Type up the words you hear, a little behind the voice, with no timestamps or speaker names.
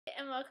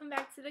welcome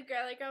back to the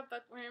Girly Girl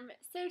Bookworm.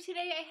 So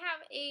today I have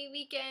a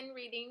weekend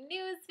reading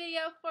news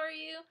video for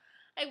you.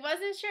 I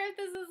wasn't sure if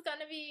this was going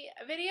to be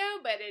a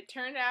video, but it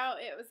turned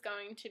out it was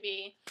going to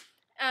be.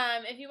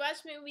 If you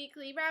watch my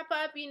weekly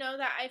wrap-up, you know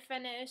that I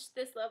finished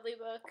this lovely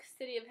book,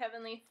 City of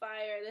Heavenly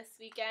Fire, this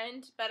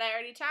weekend, but I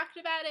already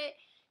talked about it,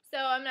 so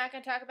I'm not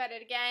going to talk about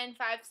it again.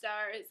 5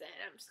 stars,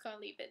 and I'm just going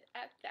to leave it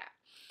at that.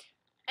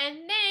 And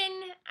then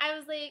I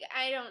was like,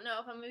 I don't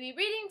know if I'm going to be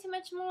reading too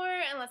much more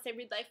unless I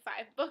read like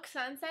 5 books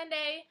on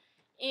Sunday.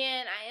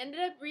 And I ended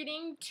up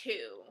reading 2.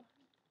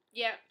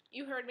 Yep,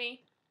 you heard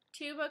me.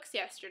 2 books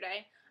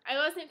yesterday. I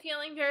wasn't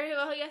feeling very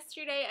well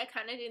yesterday. I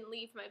kind of didn't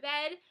leave my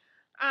bed.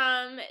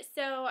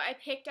 So I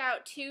picked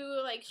out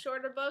 2 like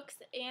shorter books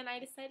and I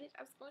decided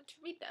I was going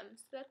to read them.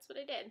 So that's what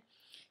I did.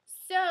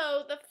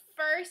 So the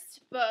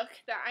first book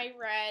that I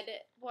read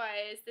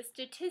was The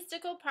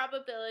Statistical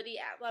Probability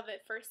at Love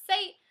at First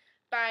Sight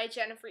by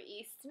Jennifer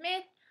E.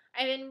 Smith.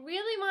 I've been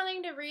really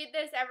wanting to read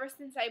this ever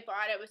since I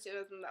bought it, which it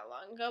wasn't that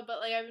long ago,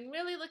 but like I've been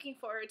really looking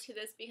forward to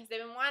this because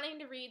I've been wanting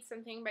to read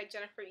something by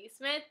Jennifer E.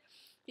 Smith.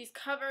 These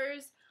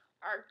covers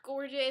are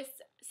gorgeous,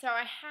 so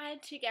I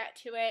had to get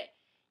to it.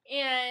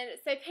 And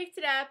so I picked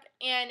it up,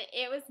 and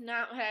it was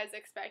not what I was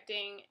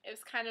expecting. It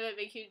was kind of a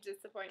big, huge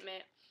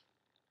disappointment.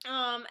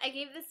 I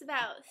gave this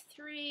about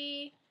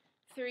 3.5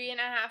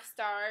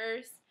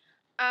 stars.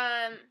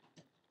 I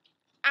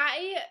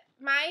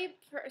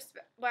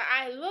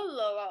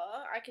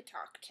could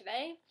talk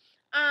today.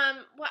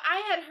 What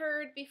I had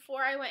heard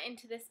before I went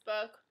into this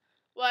book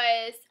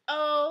was,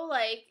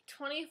 like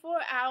 24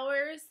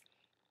 hours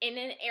in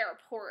an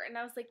airport. And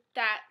I was like,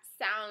 that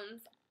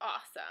sounds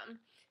awesome.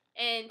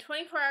 And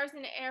 24 hours in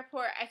an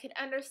airport, I could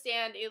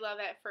understand a love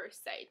at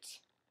first sight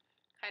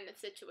kind of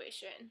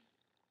situation.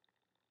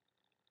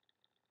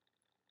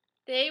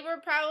 They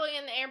were probably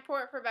in the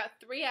airport for about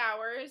 3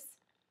 hours.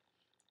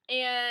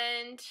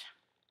 And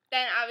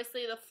then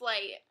obviously the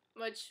flight,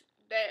 which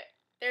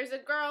there's a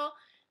girl,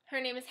 her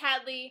name is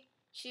Hadley.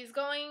 She's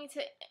going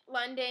to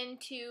London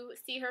to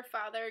see her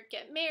father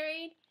get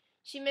married.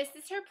 She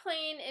misses her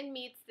plane and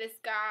meets this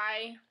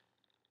guy.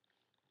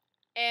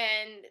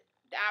 And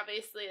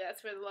obviously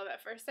that's where the love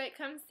at first sight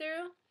comes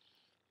through.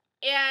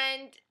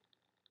 And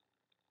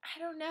I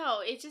don't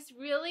know, it just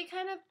really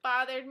kind of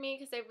bothered me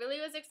because I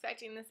really was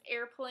expecting this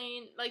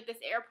airplane, like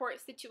this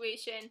airport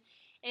situation,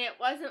 and it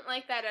wasn't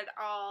like that at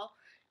all.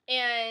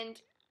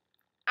 And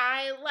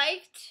I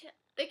liked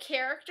the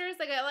characters,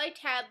 like I liked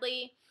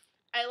Hadley,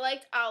 I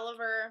liked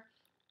Oliver,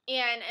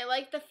 and I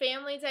liked the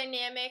family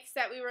dynamics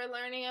that we were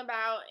learning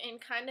about and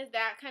kind of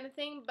that kind of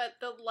thing, but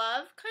the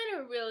love kind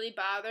of really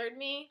bothered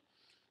me.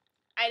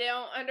 I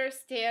don't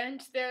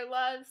understand their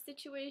love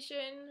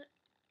situation,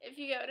 if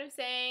you get what I'm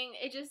saying.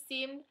 It just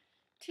seemed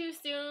too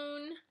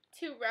soon,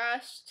 too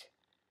rushed.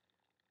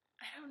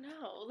 I don't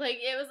know.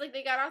 Like, it was like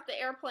they got off the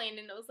airplane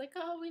and it was like,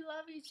 oh, we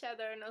love each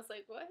other. And I was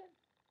like, what?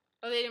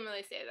 Well, they didn't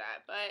really say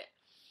that, but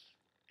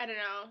I don't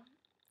know.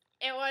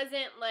 It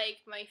wasn't, like,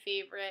 my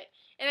favorite.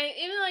 And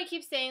even though I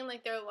keep saying,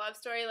 like, their love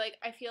story,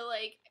 like, I feel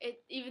like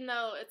it, even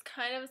though it's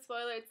kind of a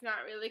spoiler, it's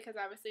not really, because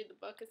obviously the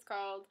book is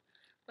called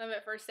Love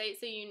at First Sight,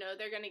 so you know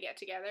they're going to get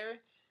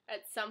together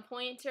at some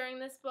point during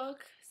this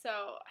book. So,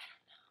 I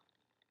don't know.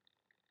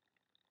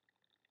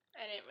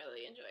 I didn't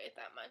really enjoy it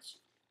that much.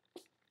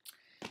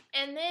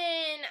 And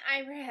then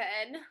I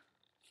read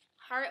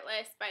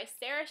Heartless by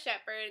Sara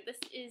Shepard. This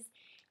is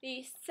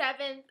the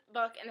 7th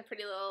book in the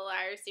Pretty Little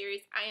Liars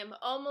series. I am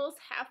almost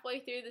halfway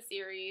through the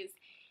series,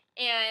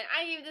 and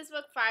I gave this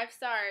book 5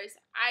 stars.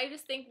 I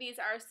just think these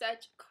are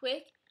such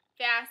quick,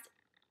 fast,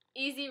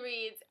 easy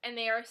reads, and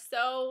they are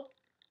so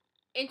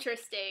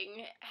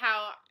interesting.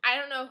 How I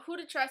don't know who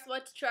to trust,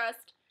 what to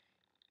trust,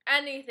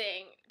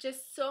 anything.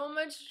 Just so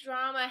much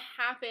drama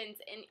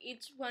happens in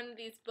each one of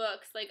these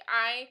books. Like,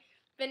 I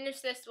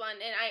finished this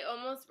one and I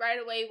almost right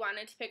away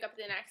wanted to pick up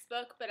the next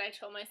book, but I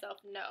told myself,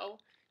 no,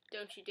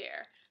 don't you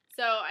dare.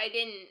 So I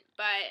didn't,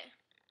 but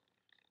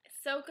it's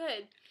so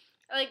good.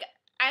 Like,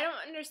 I don't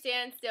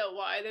understand still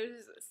why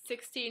there's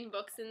 16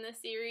 books in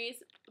this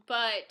series,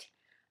 but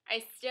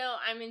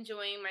I'm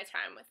enjoying my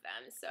time with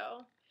them.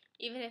 So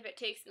even if it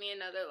takes me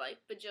another like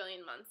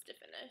bajillion months to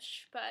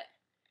finish. But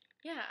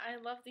yeah, I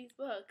love these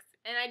books.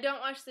 And I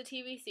don't watch the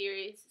TV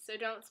series, so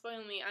don't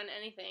spoil me on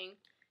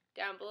anything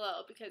down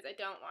below because I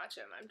don't watch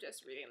them. I'm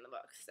just reading the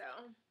books.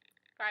 So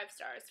 5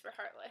 stars for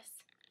Heartless.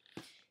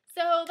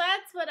 So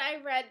that's what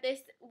I read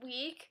this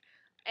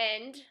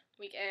weekend.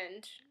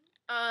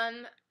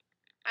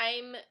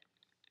 I'm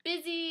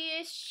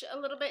busy-ish a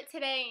little bit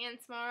today and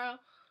tomorrow.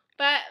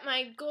 But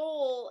my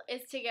goal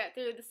is to get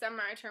through the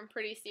Summer I Turned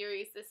Pretty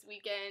series this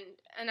weekend.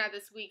 Not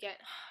this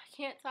weekend. I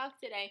can't talk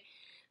today.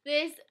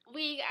 This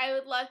week, I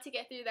would love to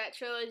get through that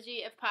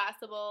trilogy if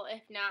possible.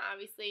 If not,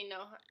 obviously,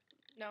 no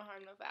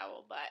harm, no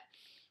foul. But,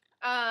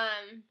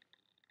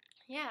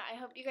 yeah, I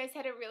hope you guys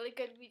had a really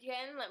good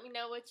weekend. Let me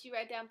know what you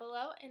read down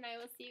below, and I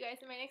will see you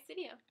guys in my next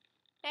video.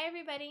 Bye,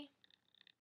 everybody.